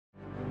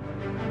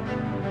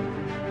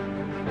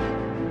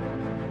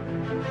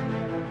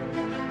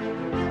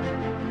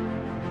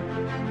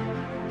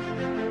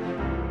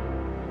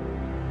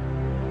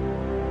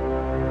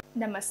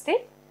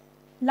Namaste.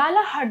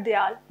 Lala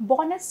Hardayal,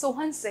 born as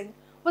Sohan Singh,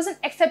 was an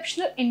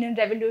exceptional Indian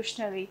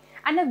revolutionary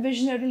and a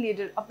visionary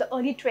leader of the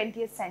early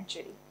 20th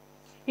century.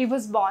 He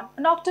was born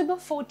on October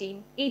 14,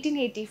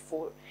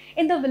 1884,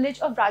 in the village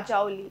of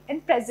Rajauli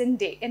in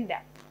present-day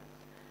India.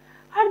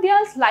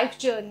 Hardayal's life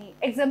journey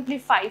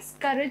exemplifies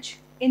courage,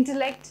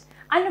 intellect,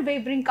 and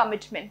unwavering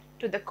commitment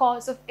to the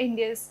cause of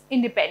India's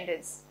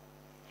independence.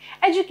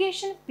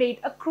 Education played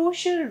a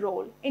crucial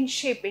role in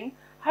shaping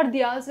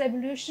Hardayal's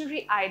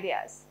revolutionary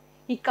ideas.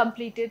 He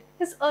completed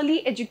his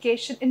early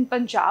education in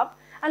Punjab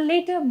and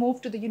later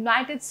moved to the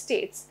United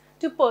States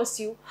to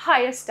pursue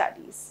higher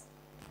studies.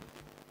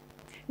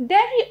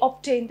 There he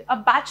obtained a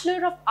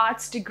Bachelor of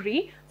Arts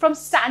degree from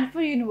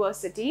Stanford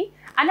University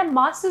and a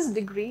master's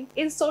degree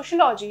in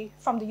sociology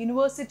from the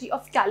University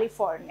of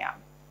California.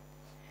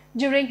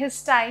 During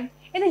his time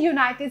in the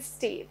United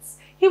States,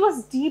 he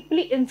was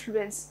deeply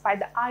influenced by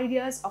the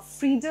ideas of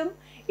freedom,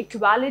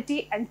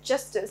 equality, and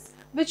justice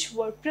which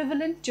were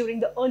prevalent during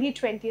the early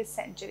 20th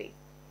century.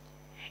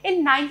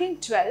 In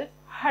 1912,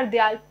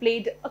 Hardayal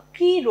played a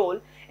key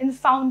role in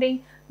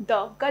founding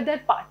the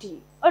Ghadar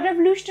Party, a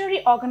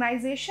revolutionary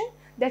organization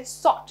that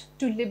sought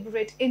to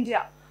liberate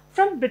India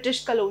from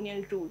British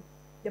colonial rule.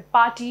 The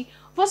party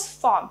was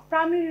formed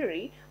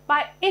primarily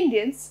by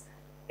Indians,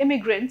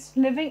 immigrants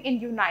living in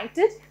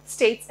United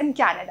States and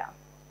Canada,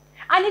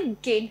 and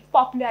it gained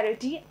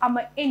popularity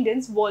among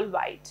Indians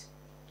worldwide.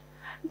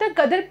 The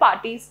Ghadar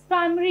Party's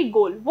primary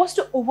goal was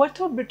to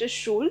overthrow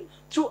British rule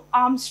through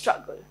armed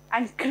struggle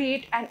and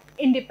create an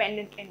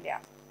independent India.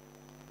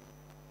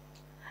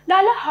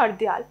 Lala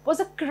Hardayal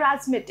was a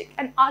charismatic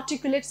and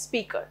articulate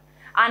speaker,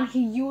 and he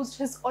used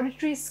his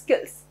oratory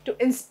skills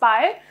to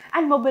inspire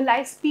and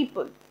mobilize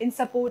people in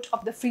support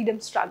of the freedom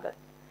struggle.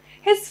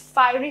 His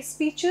fiery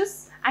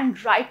speeches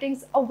and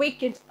writings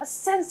awakened a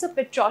sense of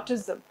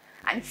patriotism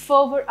and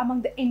fervor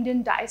among the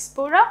Indian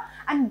diaspora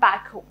and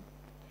back home.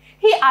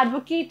 He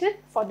advocated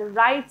for the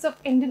rights of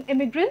Indian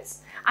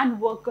immigrants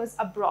and workers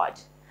abroad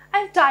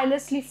and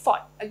tirelessly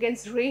fought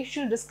against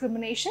racial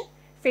discrimination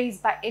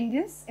faced by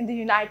Indians in the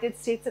United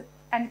States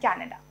and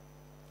Canada.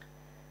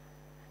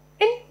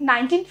 In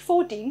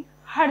 1914,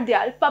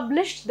 Hardayal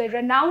published the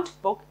renowned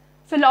book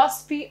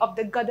Philosophy of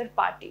the Ghadar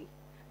Party,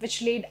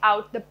 which laid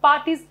out the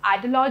party's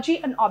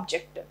ideology and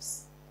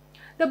objectives.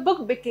 The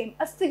book became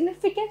a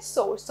significant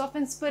source of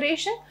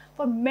inspiration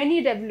for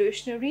many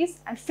revolutionaries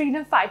and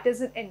freedom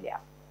fighters in India.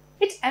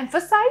 It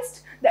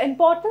emphasized the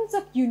importance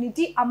of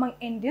unity among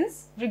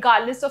Indians,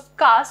 regardless of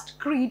caste,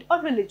 creed,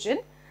 or religion,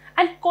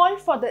 and called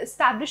for the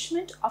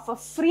establishment of a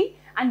free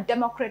and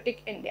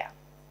democratic India.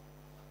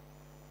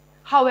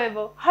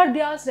 However,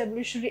 Hardayal's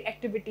revolutionary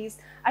activities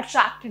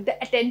attracted the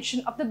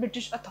attention of the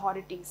British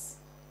authorities.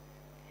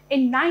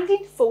 In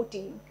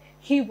 1914,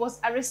 he was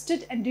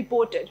arrested and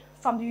deported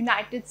from the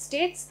United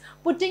States,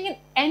 putting an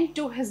end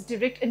to his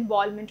direct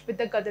involvement with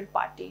the Ghadar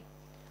Party.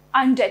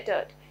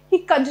 Undeterred, he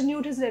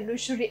continued his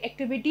revolutionary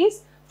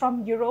activities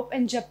from Europe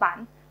and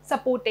Japan,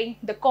 supporting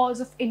the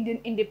cause of Indian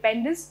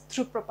independence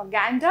through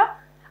propaganda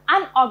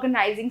and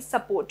organizing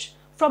support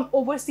from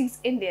overseas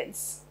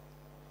Indians.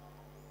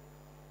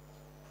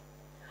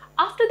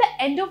 After the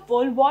end of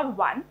World War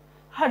I,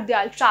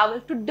 Hardayal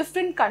traveled to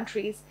different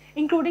countries,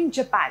 including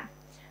Japan,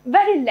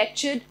 where he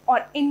lectured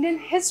on Indian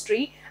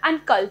history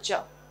and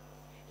culture.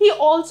 He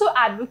also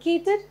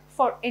advocated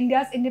for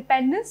India's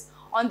independence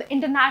on the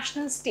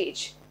international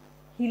stage.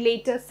 He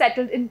later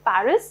settled in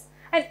Paris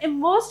and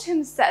immersed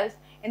himself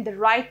in the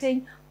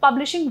writing,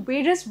 publishing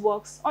various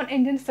works on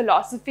Indian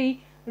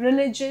philosophy,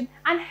 religion,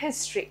 and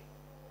history.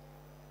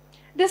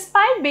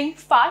 Despite being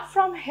far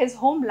from his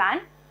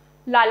homeland,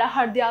 Lala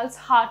Hardayal's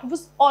heart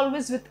was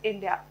always with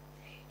India.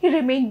 He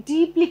remained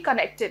deeply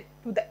connected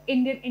to the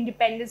Indian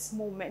independence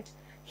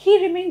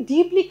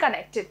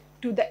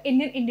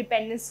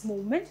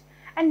movement.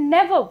 And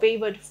never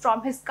wavered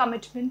from his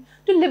commitment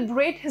to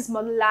liberate his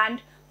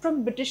motherland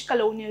from British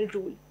colonial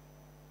rule.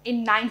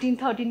 In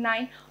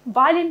 1939,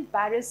 while in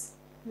Paris,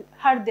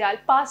 Hardayal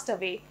passed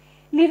away,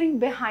 leaving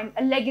behind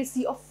a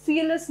legacy of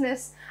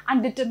fearlessness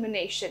and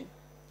determination.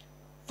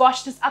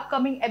 Watch this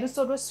upcoming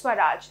episode of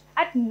Swaraj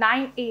at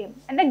 9 AM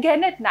and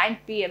again at 9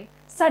 PM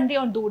Sunday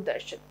on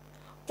Doordarshan.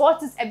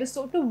 Watch this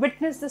episode to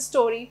witness the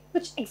story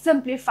which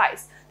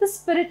exemplifies the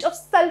spirit of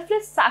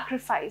selfless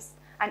sacrifice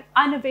and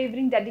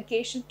unwavering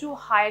dedication to a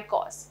higher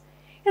cause.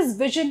 His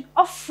vision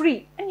of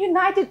free and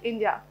united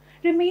India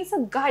remains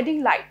a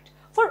guiding light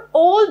for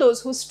all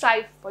those who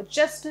strive for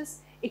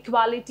justice,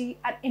 equality,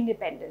 and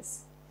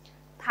independence.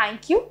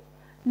 Thank you.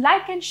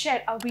 Like and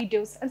share our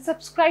videos and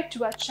subscribe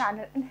to our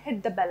channel and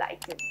hit the bell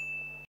icon.